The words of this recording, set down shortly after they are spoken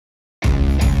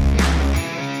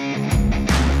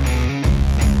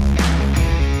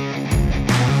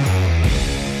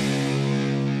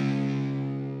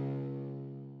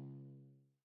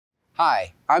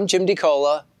Hi, I'm Jim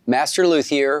DeCola, Master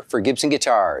Luthier for Gibson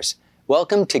Guitars.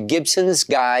 Welcome to Gibson's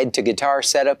Guide to Guitar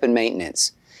Setup and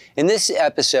Maintenance. In this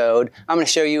episode, I'm going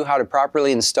to show you how to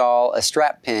properly install a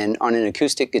strap pin on an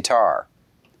acoustic guitar.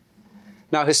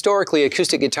 Now, historically,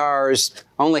 acoustic guitars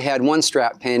only had one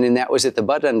strap pin, and that was at the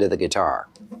butt end of the guitar.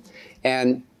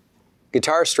 And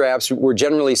guitar straps were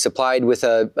generally supplied with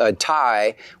a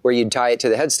tie where you'd tie it to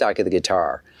the headstock of the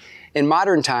guitar. In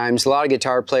modern times, a lot of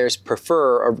guitar players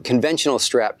prefer a conventional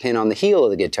strap pin on the heel of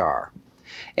the guitar.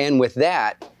 And with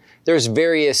that, there's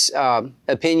various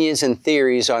opinions and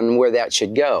theories on where that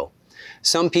should go.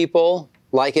 Some people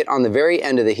like it on the very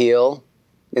end of the heel,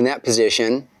 in that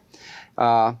position,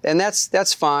 and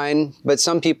that's fine, but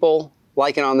some people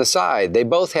like it on the side. They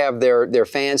both have their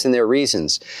fans and their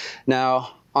reasons.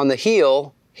 Now, on the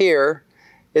heel here,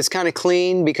 it's kind of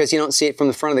clean because you don't see it from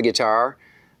the front of the guitar.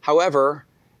 However,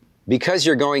 because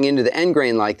you're going into the end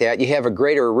grain like that, you have a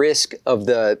greater risk of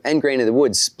the end grain of the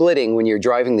wood splitting when you're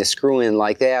driving the screw in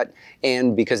like that,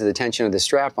 and because of the tension of the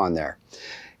strap on there.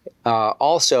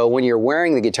 Also, when you're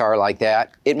wearing the guitar like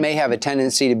that, it may have a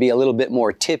tendency to be a little bit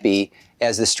more tippy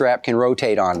as the strap can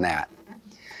rotate on that.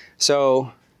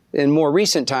 So, in more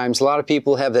recent times, a lot of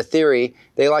people have the theory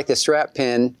they like the strap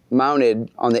pin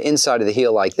mounted on the inside of the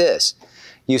heel like this.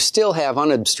 You still have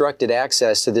unobstructed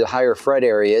access to the higher fret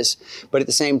areas, but at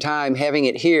the same time, having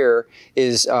it here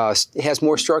has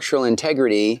more structural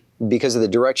integrity because of the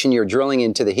direction you're drilling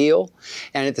into the heel,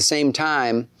 and at the same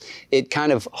time, it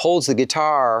kind of holds the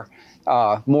guitar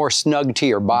more snug to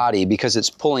your body because it's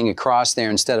pulling across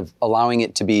there instead of allowing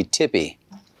it to be tippy.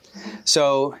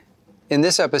 So, in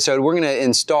this episode, we're going to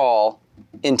install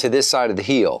into this side of the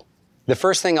heel. The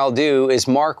first thing I'll do is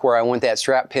mark where I want that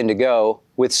strap pin to go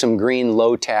with some green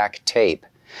low-tack tape.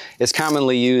 It's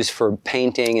commonly used for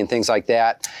painting and things like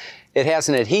that. It has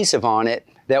an adhesive on it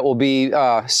that will be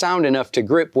sound enough to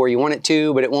grip where you want it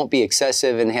to, but it won't be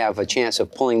excessive and have a chance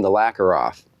of pulling the lacquer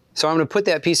off. So I'm going to put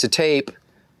that piece of tape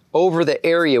over the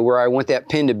area where I want that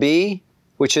pin to be,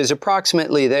 which is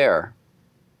approximately there.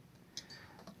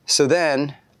 So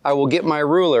then I will get my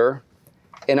ruler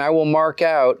and I will mark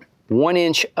out 1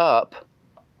 inch up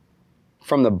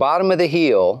from the bottom of the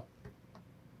heel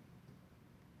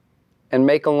and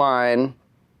make a line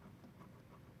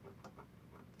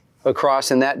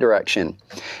across in that direction.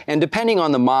 And depending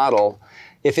on the model,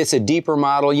 if it's a deeper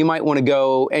model, you might want to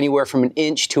go anywhere from 1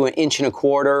 inch to 1.25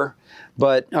 inches,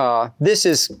 but this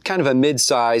is kind of a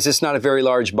mid-size. It's not a very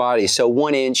large body, so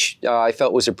 1 inch I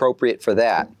felt was appropriate for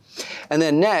that. And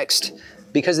then next,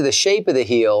 because of the shape of the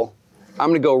heel, I'm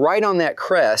going to go right on that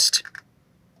crest,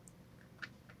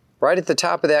 right at the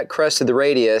top of that crest of the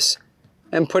radius,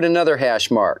 and put another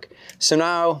hash mark. So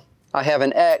now I have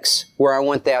an X where I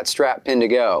want that strap pin to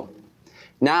go.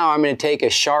 Now I'm going to take a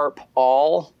sharp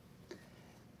awl,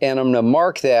 and I'm going to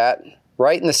mark that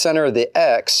right in the center of the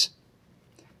X,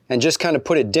 and just kind of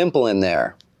put a dimple in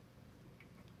there.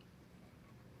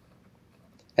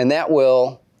 And that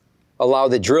will allow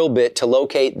the drill bit to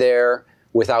locate there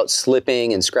without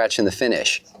slipping and scratching the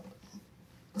finish.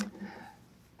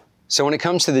 So when it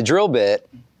comes to the drill bit,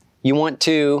 you want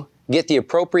to get the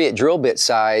appropriate drill bit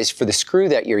size for the screw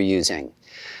that you're using.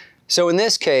 So in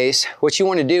this case, what you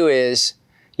want to do is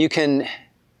you can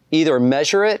either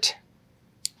measure it.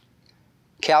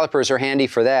 Calipers are handy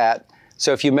for that.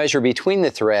 So if you measure between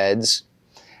the threads,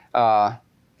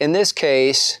 in this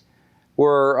case,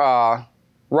 we're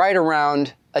right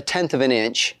around 1/10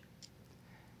 inch.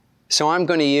 So I'm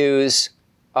going to use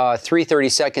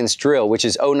 3/32 drill, which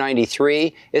is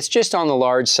 0.93. It's just on the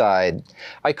large side.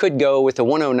 I could go with a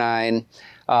 109,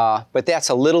 but that's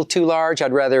a little too large.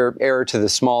 I'd rather err to the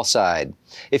small side.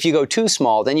 If you go too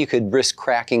small, then you could risk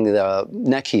cracking the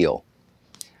neck heel.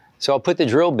 So I'll put the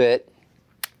drill bit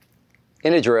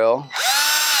in a drill,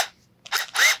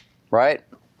 right?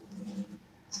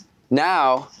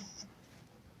 Now,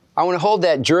 I want to hold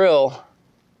that drill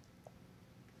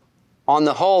on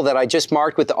the hole that I just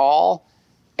marked with the awl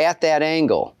at that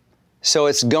angle. So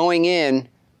it's going in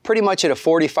pretty much at a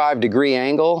 45-degree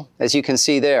angle, as you can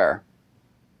see there.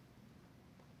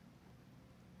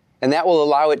 And that will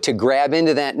allow it to grab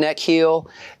into that neck heel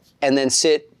and then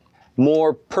sit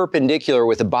more perpendicular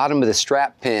with the bottom of the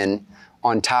strap pin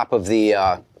on top of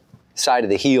the side of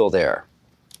the heel there.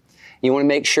 You want to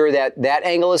make sure that that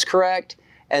angle is correct,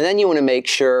 and then you want to make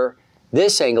sure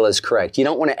this angle is correct. You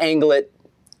don't want to angle it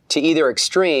to either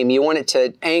extreme. You want it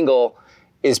to angle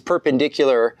is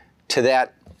perpendicular to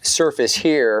that surface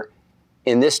here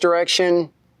in this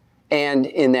direction and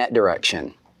in that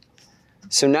direction.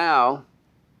 So now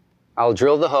I'll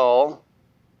drill the hole.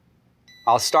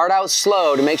 I'll start out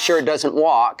slow to make sure it doesn't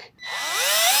walk.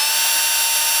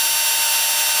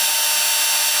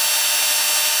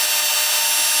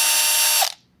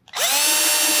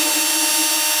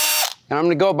 I'm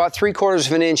going to go about 3/4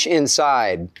 of an inch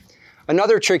inside.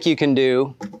 Another trick you can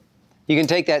do, you can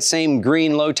take that same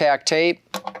green low-tack tape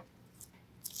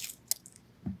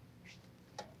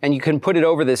and you can put it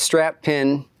over this strap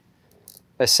pin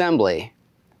assembly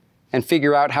and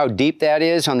figure out how deep that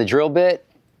is on the drill bit.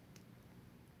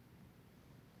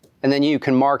 And then you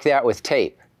can mark that with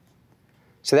tape.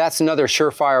 So that's another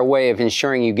surefire way of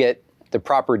ensuring you get the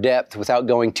proper depth without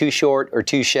going too short or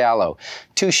too shallow.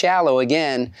 Too shallow,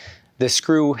 again, the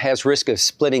screw has risk of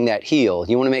splitting that heel.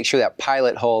 You want to make sure that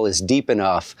pilot hole is deep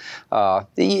enough.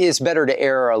 It's better to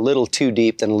err a little too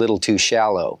deep than a little too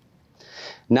shallow.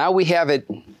 Now we have it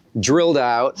drilled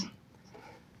out.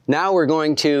 Now we're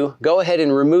going to go ahead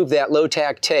and remove that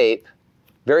low-tack tape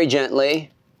very gently.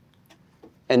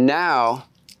 And now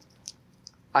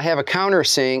I have a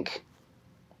countersink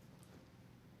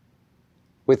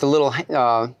with a little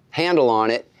handle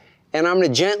on it, and I'm going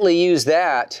to gently use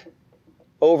that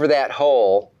over that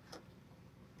hole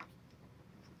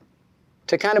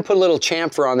to kind of put a little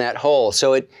chamfer on that hole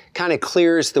so it kind of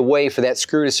clears the way for that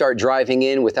screw to start driving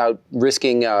in without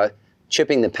risking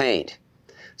chipping the paint.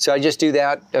 So I just do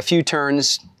that a few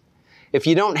turns. If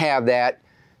you don't have that,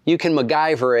 you can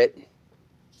MacGyver it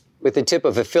with the tip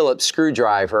of a Phillips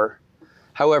screwdriver.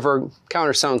 However,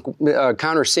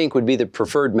 countersink would be the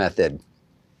preferred method.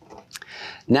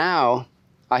 Now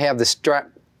I have the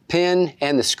strap pin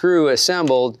and the screw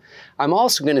assembled. I'm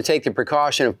also going to take the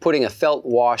precaution of putting a felt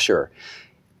washer.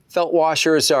 Felt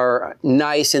washers are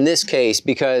nice in this case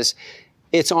because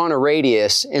it's on a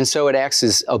radius, and so it acts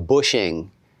as a bushing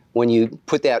when you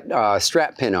put that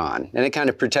strap pin on, and it kind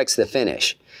of protects the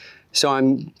finish. So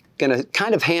I'm going to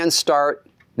kind of hand start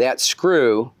that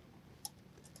screw,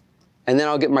 and then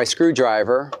I'll get my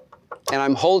screwdriver, and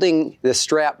I'm holding the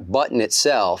strap button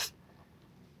itself,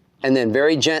 and then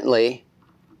very gently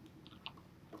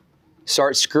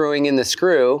start screwing in the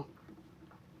screw.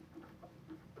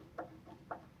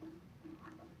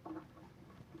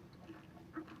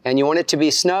 And you want it to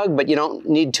be snug, but you don't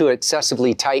need to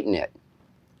excessively tighten it.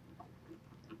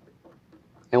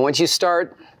 And once you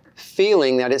start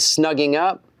feeling that it's snugging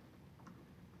up,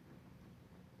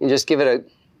 you just give it a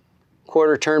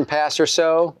 1/4 turn pass or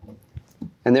so,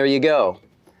 and there you go.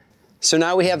 So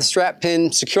now we have the strap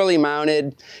pin securely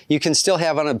mounted. You can still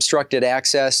have unobstructed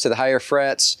access to the higher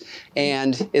frets,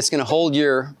 and it's going to hold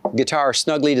your guitar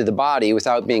snugly to the body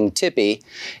without being tippy.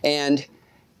 And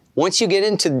once you get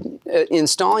into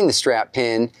installing the strap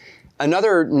pin,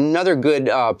 another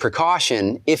good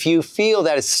precaution, if you feel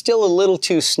that it's still a little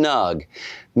too snug,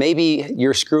 maybe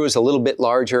your screw is a little bit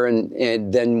larger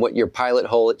than what your pilot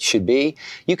hole should be,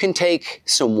 you can take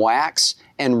some wax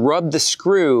and rub the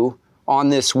screw on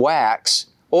this wax,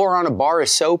 or on a bar of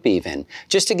soap even,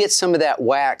 just to get some of that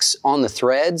wax on the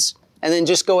threads, and then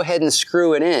just go ahead and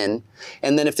screw it in.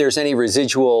 And then if there's any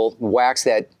residual wax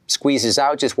that squeezes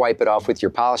out, just wipe it off with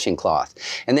your polishing cloth.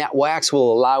 And that wax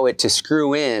will allow it to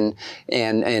screw in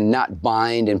and not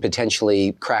bind and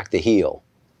potentially crack the heel.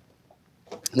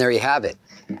 And there you have it.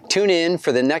 Tune in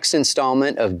for the next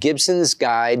installment of Gibson's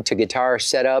Guide to Guitar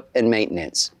Setup and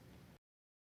Maintenance.